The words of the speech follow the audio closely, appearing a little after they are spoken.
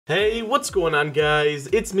Hey, what's going on guys?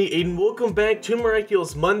 It's me, Aiden. Welcome back to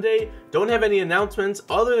Miraculous Monday. Don't have any announcements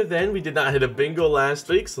other than we did not hit a bingo last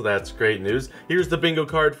week, so that's great news. Here's the bingo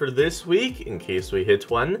card for this week, in case we hit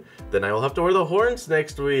one. Then I will have to wear the horns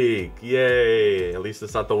next week. Yay, at least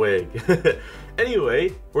it's not the wig.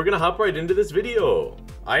 Anyway, we're gonna hop right into this video.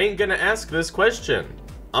 I ain't gonna ask this question.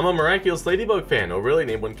 I'm a Miraculous Ladybug fan. Oh really?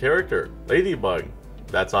 Name one character. Ladybug.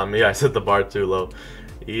 That's on me, I set the bar too low.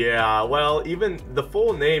 Yeah, well, even the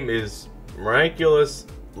full name is Miraculous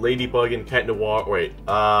Ladybug and Cat Noir. Wait,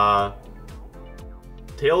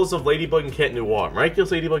 Tales of Ladybug and Cat Noir.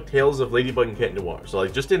 Miraculous Ladybug, Tales of Ladybug and Cat Noir. So,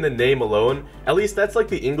 like, just in the name alone, at least that's like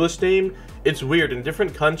the English name. It's weird. In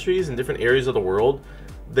different countries, in different areas of the world,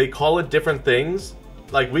 they call it different things.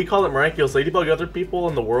 Like, we call it Miraculous Ladybug, other people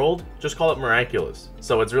in the world just call it Miraculous.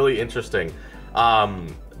 So, it's really interesting.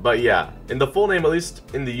 But yeah, in the full name, at least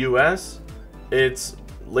in the US, it's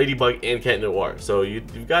Ladybug and Cat Noir. So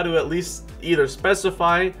you've got to at least either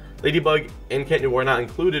specify Ladybug and Cat Noir not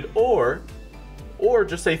included, or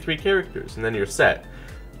just say 3 characters and then you're set.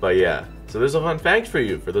 But yeah, so there's a fun fact for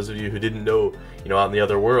you, for those of you who didn't know, out in the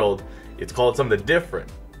other world, it's called something different.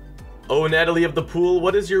 Oh, Natalie of the Pool,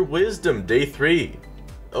 what is your wisdom? Day 3.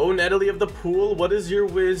 Oh, Natalie of the Pool, what is your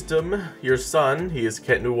wisdom? Your son, he is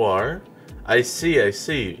Cat Noir. I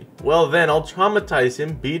see. Well then, I'll traumatize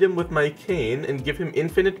him, beat him with my cane, and give him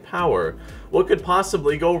infinite power. What could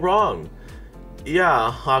possibly go wrong?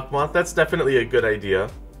 Yeah, Hawkmoth, that's definitely a good idea.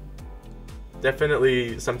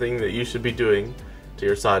 Definitely something that you should be doing to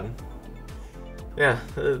your son. Yeah,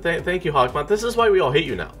 thank you, Hawkmoth. This is why we all hate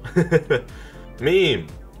you now. Meme.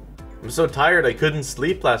 I'm so tired I couldn't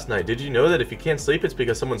sleep last night. Did you know that if you can't sleep, it's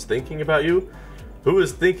because someone's thinking about you? Who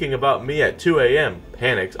is thinking about me at 2 AM?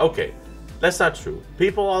 Panics. Okay. That's not true.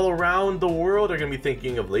 People all around the world are going to be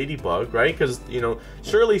thinking of Ladybug, right? Because,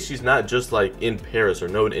 surely she's not just like in Paris or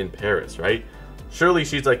known in Paris, right? Surely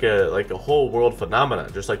she's like a whole world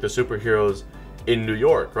phenomenon, just like the superheroes in New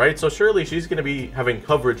York, right? So surely she's going to be having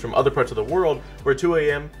coverage from other parts of the world where 2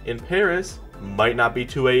 AM in Paris might not be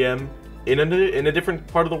 2 AM in a different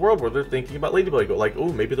part of the world where they're thinking about Ladybug. Like,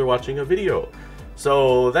 oh, maybe they're watching a video.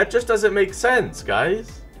 So that just doesn't make sense,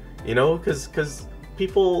 guys. Because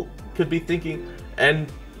people could be thinking, and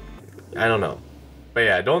I don't know, but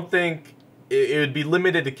yeah, I don't think it would be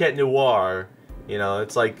limited to Cat Noir.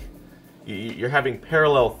 It's like you're having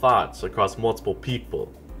parallel thoughts across multiple people.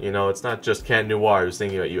 It's not just Cat Noir who's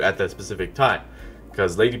thinking about you at that specific time,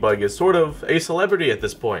 because Ladybug is sort of a celebrity at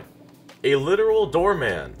this point, a literal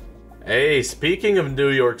doorman. Hey, speaking of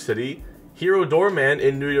New York City, hero doorman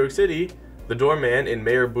in New York City, the doorman in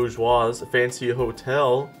Mayor Bourgeois' fancy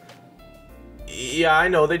hotel. Yeah, I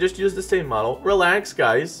know, they just use the same model. Relax,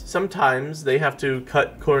 guys. Sometimes they have to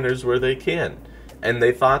cut corners where they can. And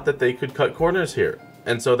they thought that they could cut corners here.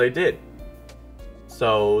 And so they did.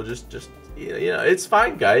 So, just it's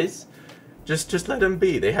fine, guys. Just let them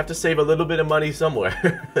be. They have to save a little bit of money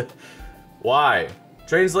somewhere. Why?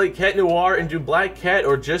 Translate Cat Noir into Black Cat,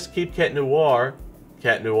 or just keep Cat Noir.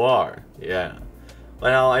 Cat Noir, yeah.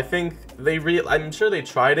 Well, I think I'm sure they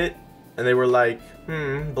tried it. And they were like,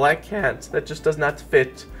 Black Cat, that just does not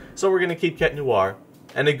fit. So we're gonna keep Cat Noir.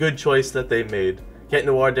 And a good choice that they made. Cat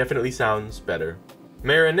Noir definitely sounds better.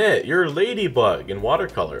 Marinette, you're Ladybug in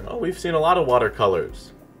watercolor. Oh, we've seen a lot of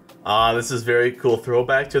watercolors. Ah, this is very cool.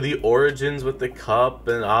 Throwback to the origins with the cup,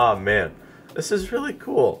 and ah, man. This is really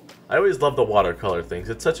cool. I always love the watercolor things.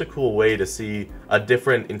 It's such a cool way to see a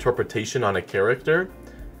different interpretation on a character.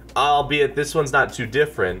 Albeit this one's not too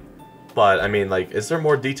different. But, I mean, like, is there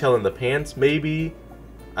more detail in the pants? Maybe?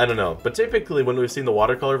 I don't know. But typically, when we've seen the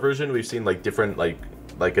watercolor version, we've seen, like, different, like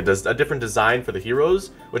a different design for the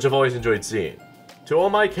heroes, which I've always enjoyed seeing. To all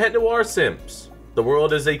my Cat Noir simps, the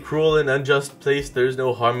world is a cruel and unjust place. There's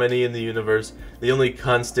no harmony in the universe. The only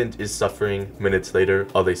constant is suffering. Minutes later,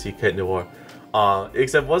 oh, they see Cat Noir.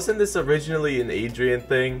 Except, wasn't this originally an Adrian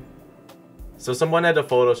thing? So someone had to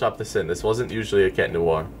Photoshop this in. This wasn't usually a Cat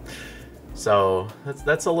Noir. So,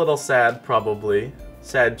 that's a little sad, probably.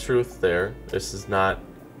 Sad truth there. This is not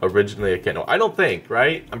originally a Cat Noir. I don't think,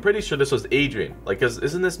 right? I'm pretty sure this was Adrian. Like, cause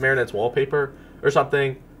isn't this Marinette's wallpaper or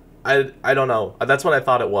something? I don't know. That's what I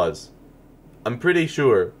thought it was. I'm pretty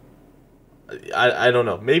sure. I don't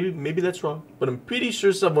know. Maybe that's wrong. But I'm pretty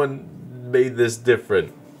sure someone made this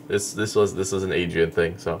different. This was an Adrian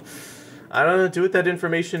thing, so. I don't know, do with that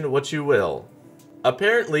information what you will.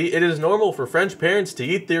 Apparently, it is normal for French parents to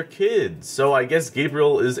eat their kids, so I guess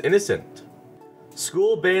Gabriel is innocent.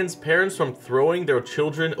 School bans parents from throwing their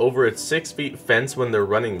children over its 6-foot fence when they're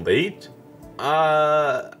running late?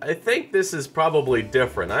 I think this is probably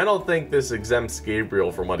different. I don't think this exempts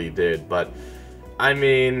Gabriel from what he did, but I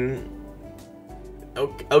mean,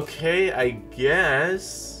 okay, I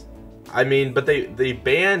guess. I mean, but they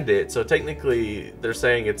banned it, so technically they're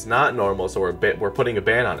saying it's not normal, so we're putting a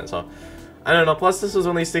ban on it. So I don't know. Plus, this was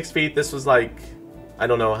only 6 feet. This was like, I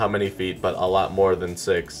don't know how many feet, but a lot more than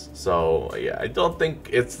 6. So yeah, I don't think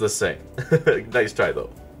it's the same. Nice try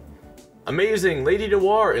though. Amazing, Lady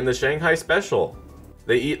Noir in the Shanghai special.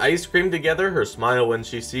 They eat ice cream together, her smile when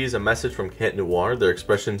she sees a message from Cat Noir. Their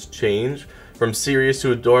expressions change from serious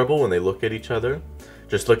to adorable when they look at each other.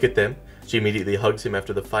 Just look at them. She immediately hugs him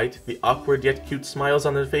after the fight. The awkward yet cute smiles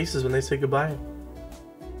on their faces when they say goodbye.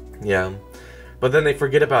 Yeah, but then they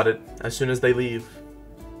forget about it as soon as they leave.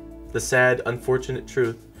 The sad, unfortunate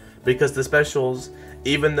truth. Because the specials,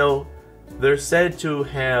 even though they're said to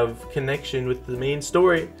have connection with the main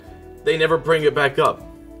story, they never bring it back up.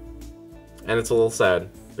 And it's a little sad,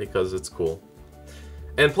 because it's cool.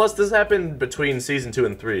 And plus, this happened between season 2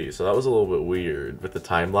 and 3, so that was a little bit weird with the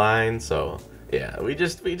timeline, so yeah, we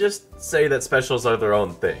just say that specials are their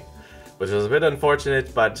own thing, which is a bit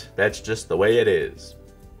unfortunate, but that's just the way it is.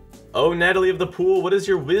 Oh, Natalie of the Pool, what is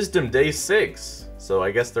your wisdom? Day 6. So I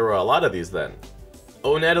guess there were a lot of these then.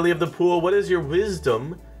 Oh, Natalie of the Pool, what is your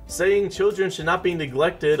wisdom? Saying children should not be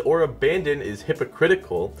neglected or abandoned is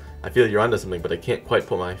hypocritical. I feel you're onto something, but I can't quite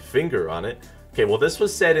put my finger on it. Okay, well this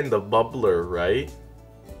was said in the bubbler, right?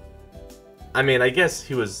 I mean, I guess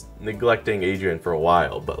he was neglecting Adrian for a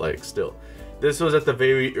while, but like still. This was at the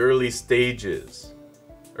very early stages.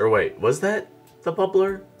 Or wait, was that the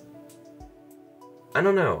bubbler? I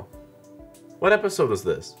don't know. What episode was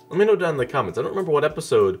this? Let me know down in the comments. I don't remember what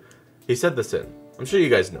episode he said this in. I'm sure you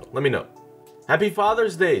guys know. Let me know. Happy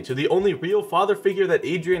Father's Day to the only real father figure that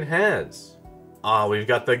Adrian has. Ah, we've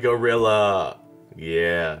got the gorilla.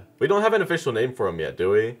 Yeah. We don't have an official name for him yet,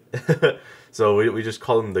 do we? So we just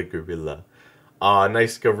call him the gorilla. Ah,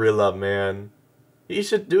 nice gorilla, man. He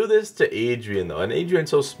should do this to Adrian, though. And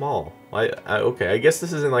Adrian's so small. Okay, I guess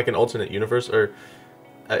this is in like an alternate universe, or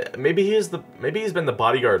maybe he's been the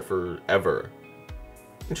bodyguard forever.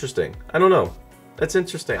 Interesting. I don't know. That's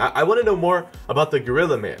interesting. I want to know more about the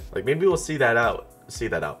gorilla man. Like maybe we'll see that out.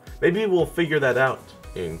 Maybe we'll figure that out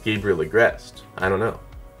in Gabriel Agreste. I don't know.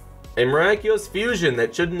 A miraculous fusion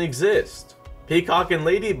that shouldn't exist. Peacock and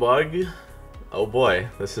Ladybug. Oh boy,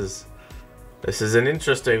 this is an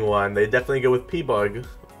interesting one. They definitely go with P-Bug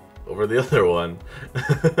over the other one.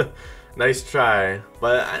 Nice try.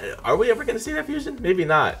 But are we ever going to see that fusion? Maybe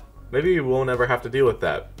not. Maybe we won't ever have to deal with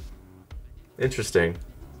that. Interesting.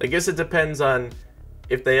 I guess it depends on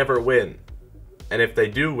if they ever win. And if they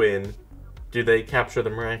do win, do they capture the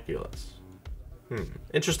miraculous?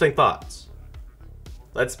 Interesting thoughts.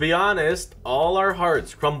 Let's be honest, all our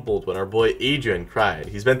hearts crumbled when our boy Adrian cried.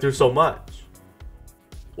 He's been through so much.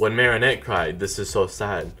 When Marinette cried, this is so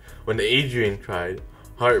sad. When Adrian cried,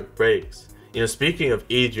 heart breaks. You know, speaking of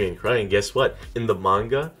Adrian crying, guess what? In the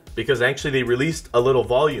manga, because actually they released a little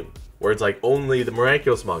volume where it's like only the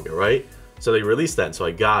Miraculous manga, right? So they released that, so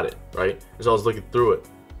I got it, right? So I was looking through it.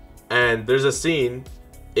 And there's a scene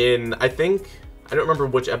in, I don't remember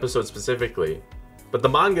which episode specifically, but the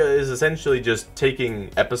manga is essentially just taking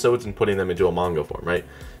episodes and putting them into a manga form, right?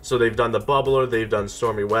 So they've done the bubbler, they've done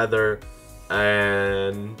stormy weather,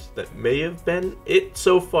 and that may have been it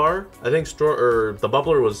so far. I think the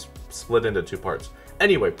bubbler was split into 2 parts.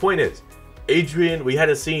 Anyway, point is, Adrian, we had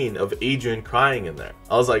a scene of Adrian crying in there.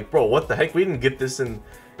 I was like, bro, what the heck? We didn't get this in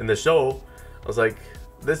the show. I was like,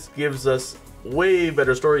 this gives us way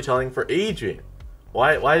better storytelling for Adrian.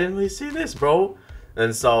 Why didn't we see this, bro?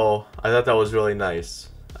 And so I thought that was really nice.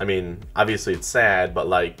 I mean, obviously it's sad, but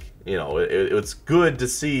like, you know, it's good to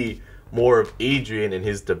see more of Adrian and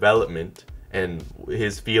his development and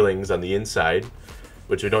his feelings on the inside,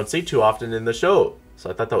 which we don't see too often in the show. So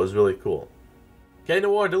I thought that was really cool. Cat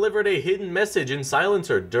Noir delivered a hidden message in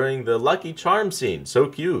Silencer during the Lucky Charm scene. So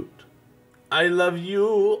cute. I love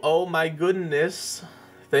you. Oh my goodness.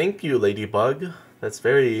 Thank you, Ladybug. That's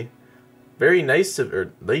very, very nice of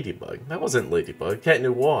her. Ladybug? That wasn't Ladybug. Cat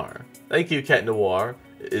Noir. Thank you, Cat Noir,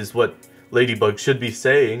 is what Ladybug should be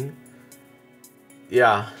saying.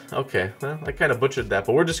 Yeah, okay. Well, I kind of butchered that,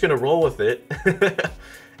 but we're just going to roll with it.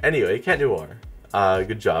 Anyway, Cat Noir.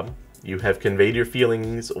 Good job. You have conveyed your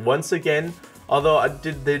feelings once again. Although,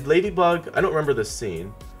 did Ladybug... I don't remember this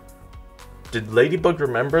scene. Did Ladybug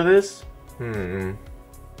remember this? I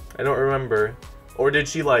don't remember. Or did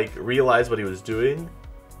she, like, realize what he was doing?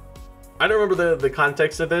 I don't remember the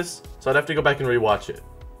context of this, so I'd have to go back and rewatch it.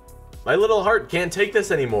 My little heart can't take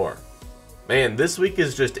this anymore. Man, this week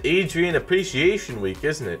is just Adrian Appreciation Week,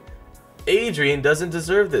 isn't it? Adrian doesn't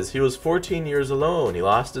deserve this. He was 14 years alone. He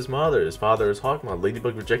lost his mother. His father is Hawkmoth.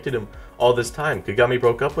 Ladybug rejected him all this time. Kagami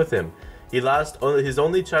broke up with him. He lost his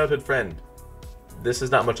only childhood friend. This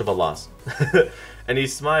is not much of a loss. And he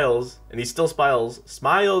smiles, and he still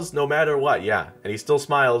smiles no matter what. Yeah, and he still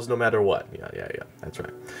smiles no matter what. Yeah, that's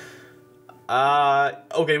right.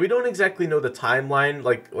 Okay, we don't exactly know the timeline.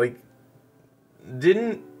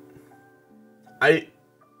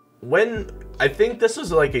 I think this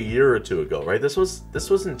was like a year or two ago, right? This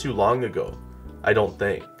wasn't too long ago, I don't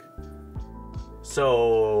think.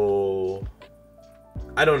 So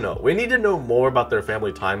I don't know. We need to know more about their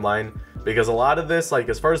family timeline, because a lot of this, like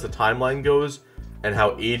as far as the timeline goes and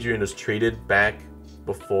how Adrian was treated back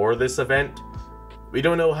before this event, we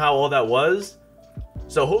don't know how all that was.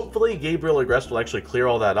 So hopefully Gabriel Agreste will actually clear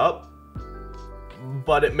all that up,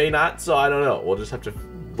 but it may not, so I don't know. We'll just have to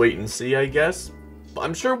wait and see, I guess.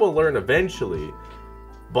 I'm sure we'll learn eventually,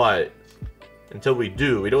 but until we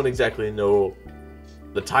do, we don't exactly know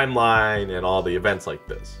the timeline and all the events like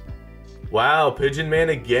this. Wow, Pigeon Man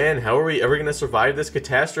again. How are we ever going to survive this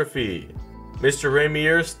catastrophe? Mr.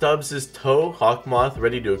 Ramier stubs his toe. Hawkmoth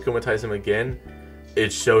ready to akumatize him again.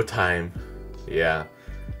 It's showtime. Yeah.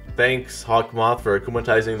 Thanks, Hawkmoth, for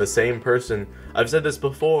akumatizing the same person. I've said this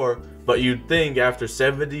before, but you'd think after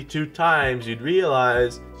 72 times you'd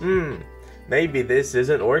realize, maybe this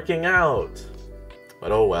isn't working out.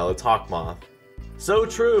 But oh well, it's Hawkmoth. So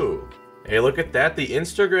true. Hey, look at that, the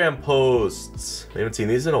Instagram posts. We haven't seen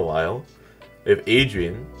these in a while. We have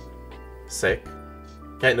Adrian, sick.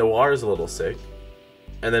 Cat Noir is a little sick.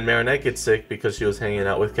 And then Marinette gets sick because she was hanging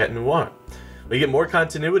out with Cat Noir. We get more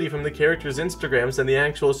continuity from the characters' Instagrams than the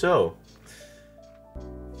actual show.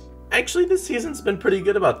 Actually, this season's been pretty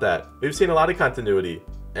good about that. We've seen a lot of continuity,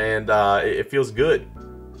 and it feels good.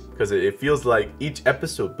 Because it feels like each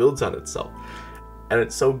episode builds on itself. And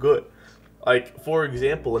it's so good. Like, for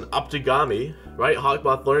example, in Optigami, right,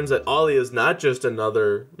 Hawkmoth learns that Ollie is not just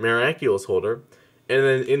another Miraculous holder. And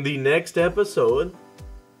then in the next episode,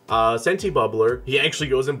 Senti Bubbler, he actually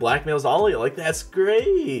goes and blackmails Ollie. Like, that's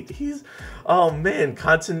great. Oh man,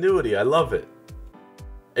 continuity, I love it.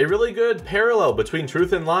 A really good parallel between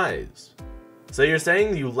truth and lies. So you're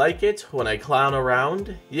saying you like it when I clown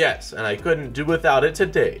around? Yes, and I couldn't do without it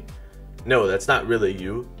today. No, that's not really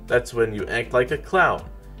you. That's when you act like a clown.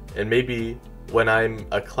 And maybe when I'm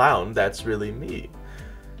a clown, that's really me.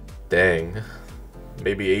 Dang.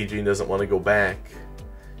 Maybe Adrian doesn't want to go back.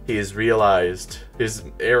 He has realized his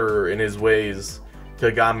error in his ways.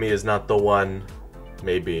 Kagami is not the one.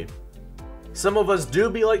 Maybe. Some of us do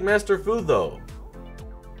be like Master Fu, though.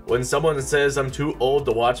 When someone says I'm too old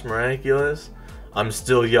to watch Miraculous, I'm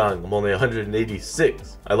still young. I'm only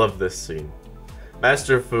 186. I love this scene.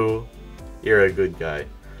 Master Fu, you're a good guy.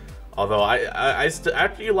 Although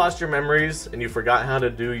after you lost your memories and you forgot how to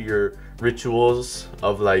do your rituals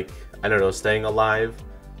of, like, I don't know, staying alive,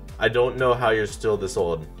 I don't know how you're still this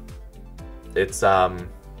old. It's a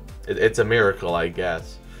miracle, I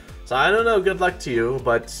guess. So I don't know, good luck to you,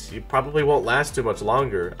 but you probably won't last too much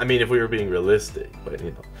longer. I mean, if we were being realistic, but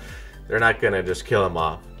you know, they're not gonna just kill him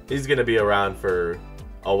off. He's gonna be around for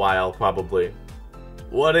a while, probably.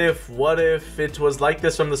 What if it was like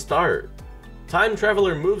this from the start? Time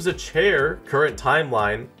Traveler moves a chair, current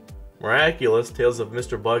timeline. Miraculous, Tales of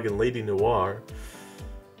Mr. Bug and Lady Noir.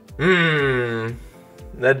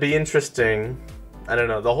 That'd be interesting. I don't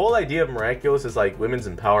know, the whole idea of Miraculous is like women's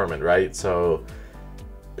empowerment, right? So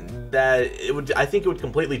I think it would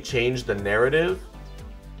completely change the narrative,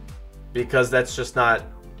 because that's just not,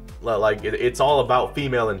 like, it's all about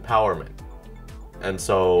female empowerment. And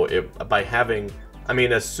so by having, I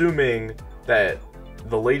mean, assuming that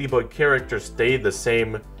the Ladybug character stayed the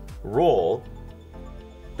same role,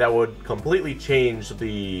 that would completely change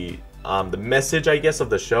the message, I guess, of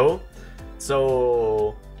the show.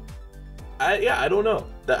 So I don't know.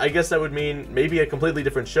 I guess that would mean maybe a completely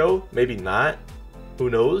different show, maybe not. Who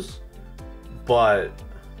knows? But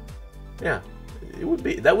yeah,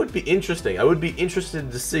 that would be interesting. I would be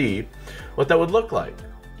interested to see what that would look like.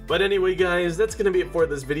 But anyway, guys, that's going to be it for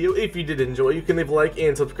this video. If you did enjoy, you can leave a like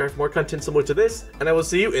and subscribe for more content similar to this, and I will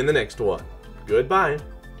see you in the next one. Goodbye.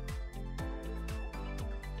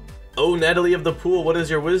 Oh, Natalie of the Pool, what is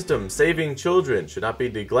your wisdom? Saving children should not be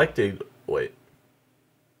neglected. Wait.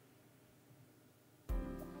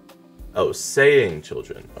 Oh, saying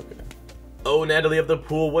children. Okay. Oh, Natalie of the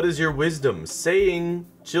Pool, what is your wisdom? Saying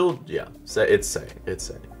children. Yeah, it's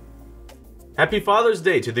saying. Happy Father's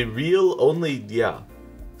Day to the real only, yeah.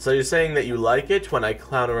 So you're saying that you like it when I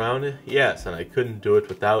clown around? Yes, and I couldn't do it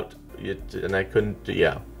without it, and I couldn't,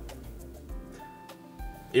 yeah.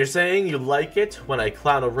 You're saying you like it when I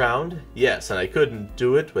clown around? Yes, and I couldn't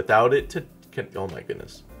do it without it to... oh my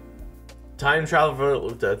goodness. Time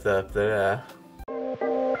travel...